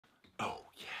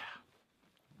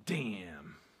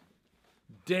Damn.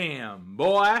 Damn,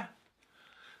 boy.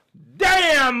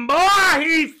 Damn, boy,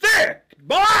 he's thick.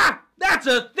 Boy, that's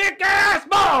a thick ass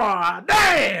boy.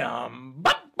 Damn.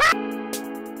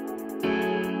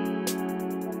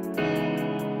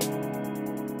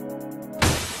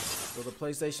 So the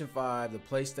PlayStation 5, the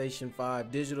PlayStation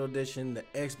 5 Digital Edition, the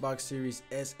Xbox Series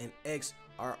S and X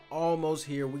are almost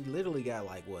here. We literally got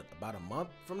like, what, about a month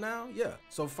from now? Yeah.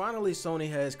 So finally Sony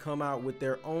has come out with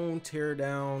their own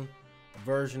teardown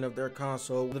version of their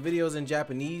console. The video is in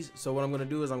Japanese, so what I'm going to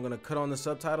do is I'm going to cut on the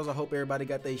subtitles. I hope everybody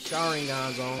got their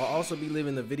Sharingans on. I'll also be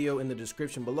leaving the video in the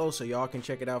description below so y'all can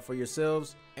check it out for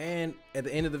yourselves. And at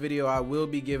the end of the video, I will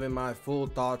be giving my full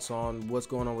thoughts on what's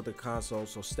going on with the console,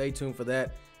 so stay tuned for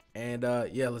that. And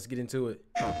yeah, let's get into it.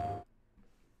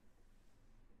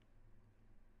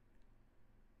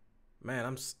 Man,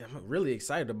 I'm really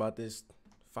excited about this.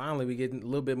 Finally, we get a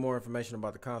little bit more information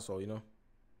about the console, you know.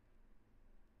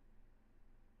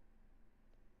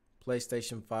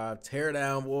 PlayStation 5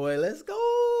 teardown, boy. Let's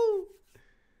go.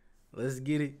 Let's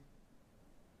get it.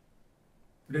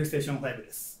 PlayStation 5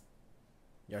です。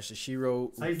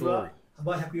Yashishiro サイズは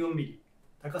幅 104mm、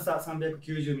高さ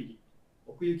 390mm、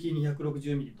奥行き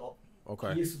 260mm と、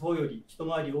PS4 より一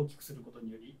回り大きくすること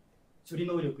により、処理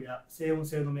能力や静音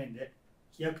性の面で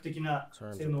飛躍的な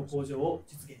性能向上を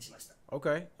実現しました。フ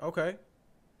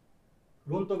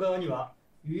ロント側には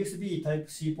USB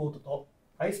Type-C ポートと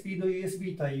ハイスピード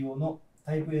USB 対応の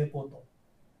Type-A ポート。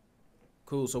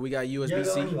Cool, so we got USB-C. リア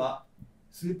側には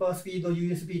スーパースピード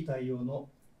USB 対応の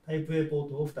Type-A ポー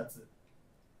トを2つ、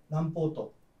LAN ポー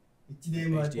ト、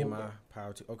HDMI ポ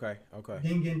ート、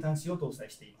電源端子を搭載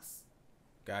しています。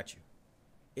Got you.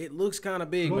 It looks kind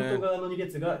of big, フロン man. ト側の2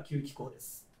列が吸気口で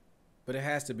す。But it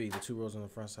has to be the two rows on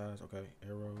the front sides. Okay,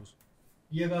 arrows.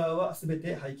 リア側はすべ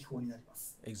て排気口になりま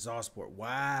す。Exhaust port.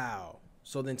 Wow.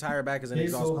 So the entire back is an ベー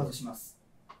ス exhaust を外 port. します。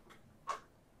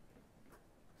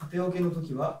縦置きの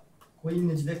時はコイン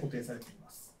ネジで固定されていま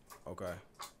す。Okay.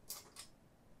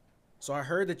 So I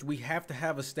heard that we have to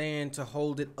have a stand to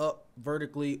hold it up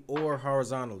vertically or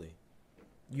horizontally.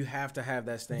 You have to have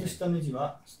that 外 stand. したネジ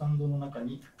はスタンドの中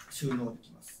に収納で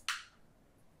きます。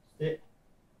で、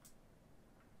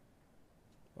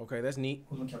Okay, that's neat.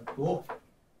 このキャップを固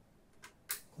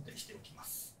定しておきま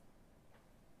す。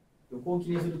横置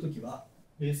きにするときは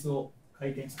ベースを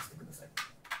回転させてください。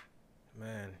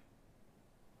Man.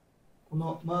 こ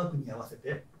のマークに合わせ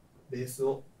てベース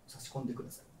を差し込んでく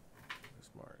ださい。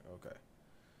Smart. Okay.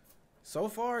 So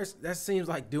far, that seems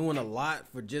like doing a lot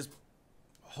for just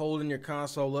holding your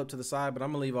console up to the side, but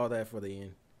I'm gonna leave all that for the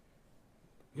end.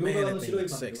 両 Man, 側 that の thing 白い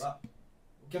looks パネル sexy. は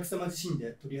お客様自身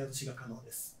で取り外しが可能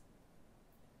です。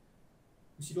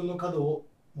後ろの角を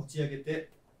持ち上げ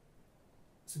て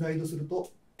スライドする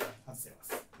と外せま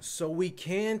す。So we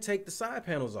can take the side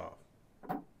panels off.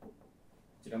 こ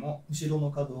ちらも後ろ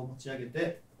の角を持ち上げ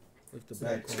て Lift the ス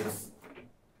ライ back ドしま corner. す。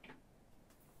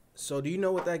 So do you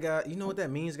know what that guy? You know what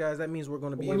that means, guys? That means we're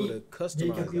going to こ be こ able に to 冷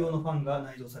customize 却用 that. のファンが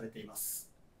内蔵されています。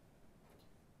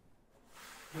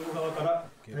両側から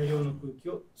大量の空気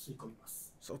を吸い込みま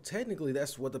す。 So technically,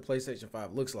 that's what the PlayStation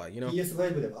 5 looks like, you know?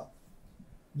 PS5 では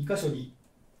2箇所に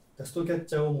ダストキャッ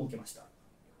チャーを設けました。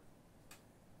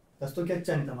ダストキャッ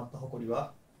チャーに溜まったホコリ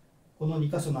はこの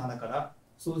2箇所の穴から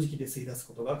掃除機で吸い出す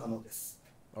ことが可能です。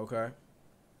 Okay.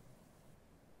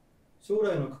 将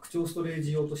来の拡張ストレー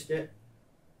ジ用として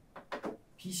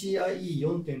PCIe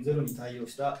 4.0 に対応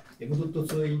した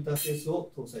M.2 インターフェースを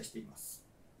搭載しています。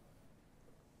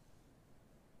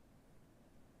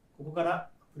ここから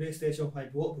PlayStation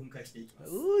 5を分解していきま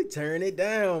す。 Ooh, turn it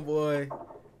down, boy.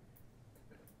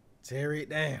 Tear it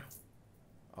down.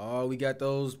 Oh, we got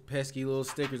those pesky little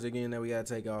stickers again that we got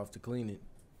to take off to clean it.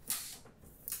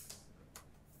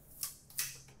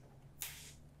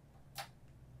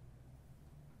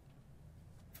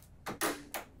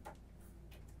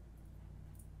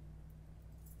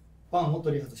 ファンを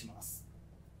取り外します。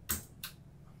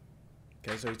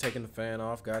 Okay, so you're taking the fan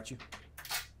off. Got you.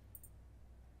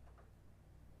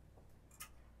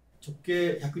 直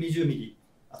径 120mm、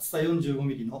厚さ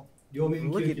 45mm の両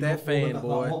面吸気の大型フ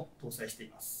ァンを搭載してい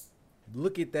ます。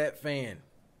 Look at that fan.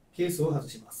 ケースを外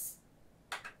します。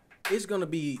 It's not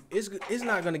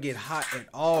gonna get hot at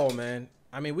all, man.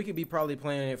 I mean, we could be probably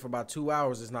playing it for about 2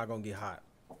 hours. It's not gonna get hot.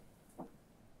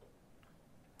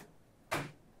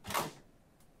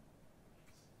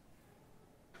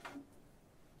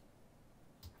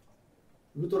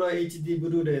 ウルトラ HD ブ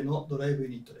ルーレイのドライブユ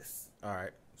ニットです。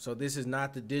 Alright, so this is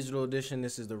not the digital edition,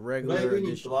 this is the ドライ regular ブユニ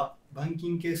ッ edition. トは板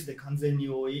金ケースで完全に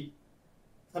覆い、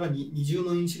さらに二重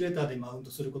のインシュレーターでマウント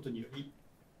することにより、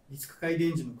ディスク回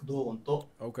電時の駆動音と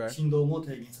Okay. 振動も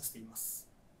低減させています。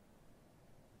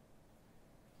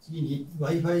次に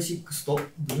Wi-Fi 6と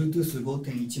Bluetooth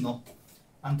 5.1 の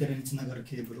アンテナにつながる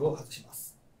ケーブルを外しま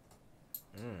す。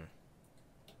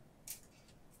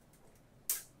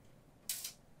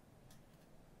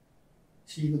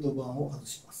シールド板を外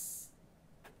します。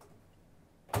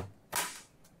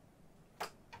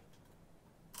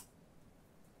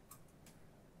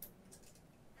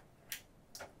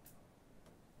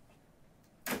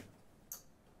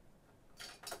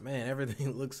Man,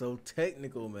 everything looks so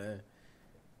technical, man.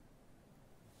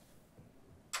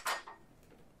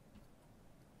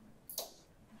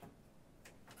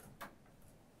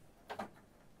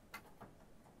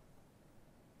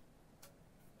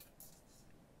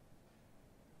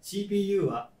 CPU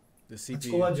は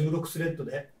8コア16スレッド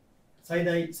で最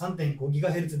大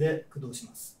 3.5GHz で駆動し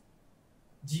ます。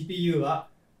GPU は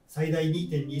最大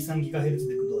 2.23GHz で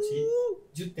駆動し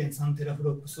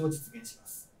 10.3TFLOPS を実現しま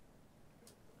す。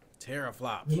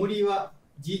メモリーは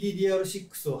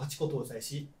GDDR6 を8個搭載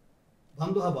し、バ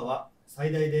ンド幅は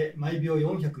最大で毎秒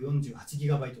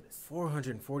 448GB です。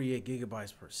448GB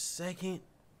per second?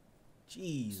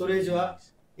 ストレージは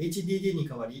HDD に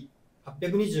代わり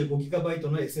 825GB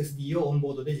の SSD をオン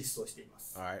ボードで実装していま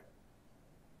す。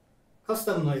カス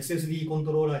タムの SSD コン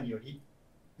トローラーにより、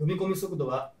読み込み速度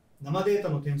は生データ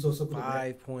の転送速度で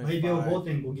毎秒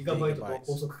 5.5GB と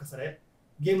高速化され、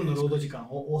ゲームのロード時間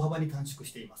を大幅に短縮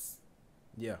しています。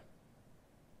Yeah.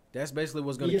 That's basically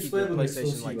what's going to keep the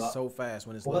PlayStation like so fast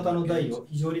when it's 小型の台を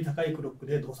非常に高いクロック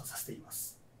で動作させていま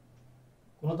す。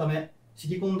このため、シ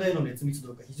リコン台の熱密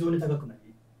度が非常に高くな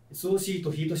り、SoC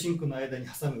とヒートシンクの間に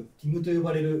挟む TIM と呼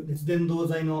ばれる熱伝導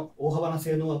材の大幅な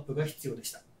性能アップが必要で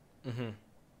した。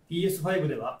PS5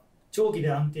 では長期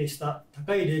で安定した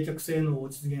高い冷却性能を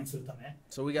実現するため、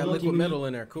この TIM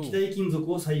に液体金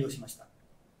属を採用しました。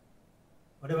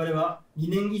我々は2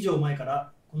年以上前か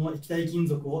らこの液体金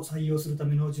属を採用するた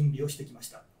めの準備をしてきまし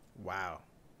た。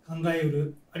考えう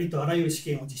るありとあらゆる試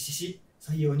験を実施し、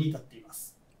採用に至っていま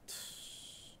す。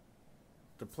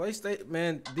The PlayStation,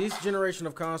 man, this generation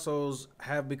of consoles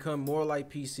have become more like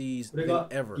PCs than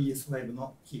ever. これが PS5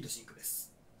 のヒートシンクで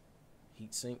す。Heat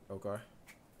sink, okay.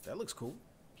 That looks cool.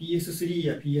 PS3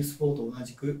 や PS4 と同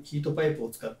じくヒートパイプを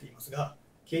使っていますが、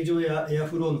形状やエア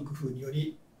フローの工夫によ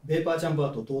り、ベーパーチャン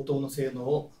バーと同等の性能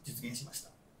を実現しました。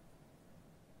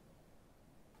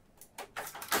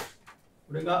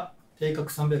これが定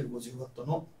格 350W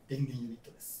の電源ユニッ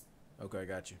トです。Okay, I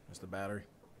got you. That's the battery.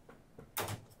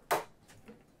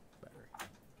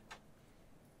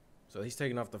 So he's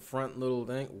taking off the front little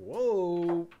thing.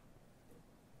 Whoa!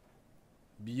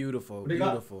 Beautiful, これ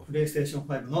が beautiful. PlayStation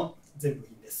 5の全部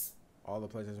品です。All the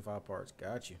PlayStation 5 parts.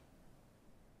 Got you.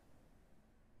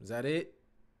 Is that it?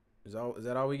 Is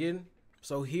that all we getting?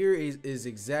 So here is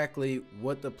exactly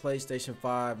what the PlayStation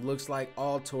 5 looks like,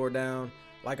 all tore down.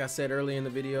 Like I said earlier in the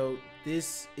video,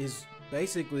 this is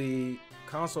basically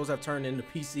consoles have turned into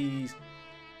PCs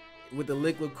with the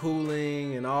liquid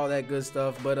cooling and all that good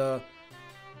stuff. But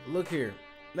look here.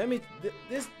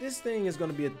 This thing is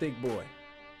going to be a thick boy.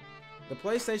 The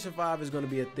PlayStation 5 is going to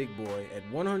be a thick boy at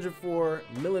 104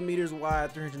 millimeters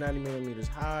wide, 390 millimeters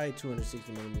high,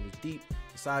 260 millimeters deep.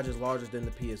 The size is larger than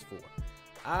the PS4.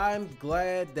 I'm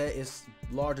glad that it's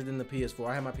larger than the PS4.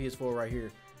 I have my PS4 right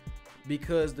here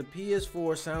because the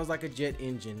PS4 sounds like a jet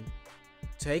engine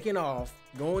taking off,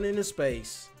 going into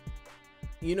space.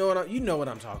 You know what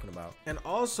I'm talking about. And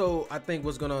also, I think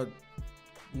what's gonna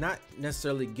not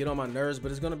necessarily get on my nerves,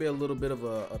 but it's gonna be a little bit of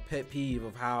a pet peeve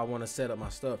of how I want to set up my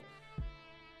stuff.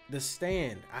 The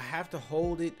stand, I have to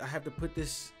hold it. I have to put the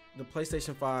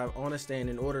PlayStation 5 on a stand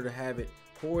in order to have it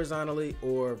horizontally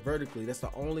or vertically. That's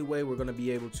the only way we're gonna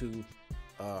be able to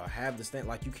have the stand.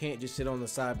 Like, you can't just sit on the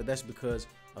side, but that's because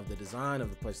of the design of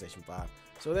the PlayStation 5.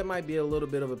 So that might be a little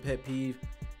bit of a pet peeve.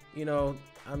 You know,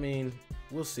 I mean,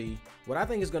 we'll see. What I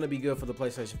think is going to be good for the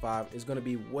PlayStation 5 is going to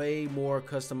be way more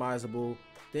customizable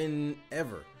than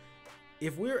ever.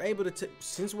 If we're able to,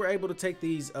 since we're able to take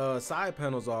these side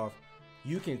panels off,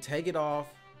 you can take it off.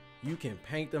 You can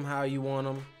paint them how you want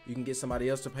them. You can get somebody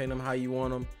else to paint them how you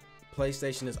want them.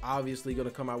 PlayStation is obviously going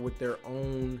to come out with their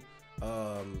own,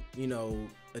 you know,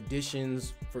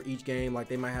 editions for each game. Like,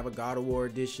 they might have a God of War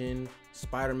edition,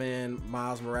 Spider-Man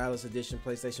Miles Morales edition,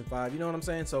 PlayStation 5. You know what I'm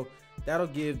saying? So that'll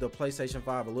give the PlayStation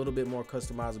 5 a little bit more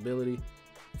customizability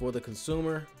for the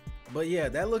consumer. But yeah,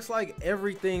 that looks like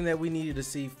everything that we needed to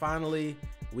see. Finally,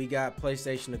 we got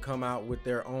PlayStation to come out with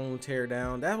their own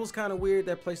teardown. That was kind of weird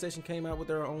that PlayStation came out with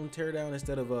their own teardown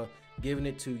instead of giving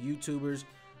it to YouTubers.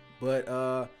 But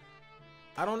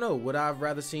I don't know. Would I have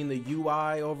rather seen the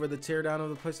UI over the teardown of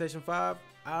the PlayStation 5?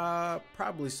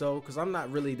 Probably so, because I'm not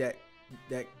really that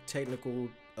technical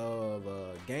of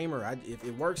a gamer, if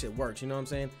it works, it works. You know what I'm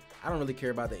saying? I don't really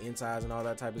care about the insides and all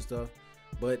that type of stuff.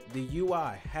 But the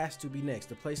UI has to be next.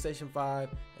 The PlayStation 5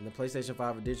 and the PlayStation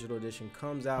 5 Digital Edition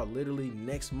comes out literally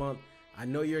next month. I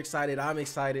know you're excited. I'm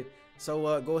excited.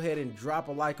 So go ahead and drop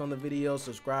a like on the video.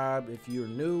 Subscribe if you're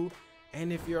new.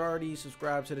 And if you're already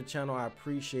subscribed to the channel, I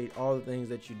appreciate all the things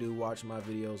that you do. Watch my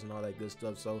videos and all that good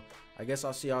stuff. So I guess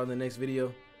I'll see y'all in the next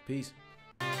video. Peace.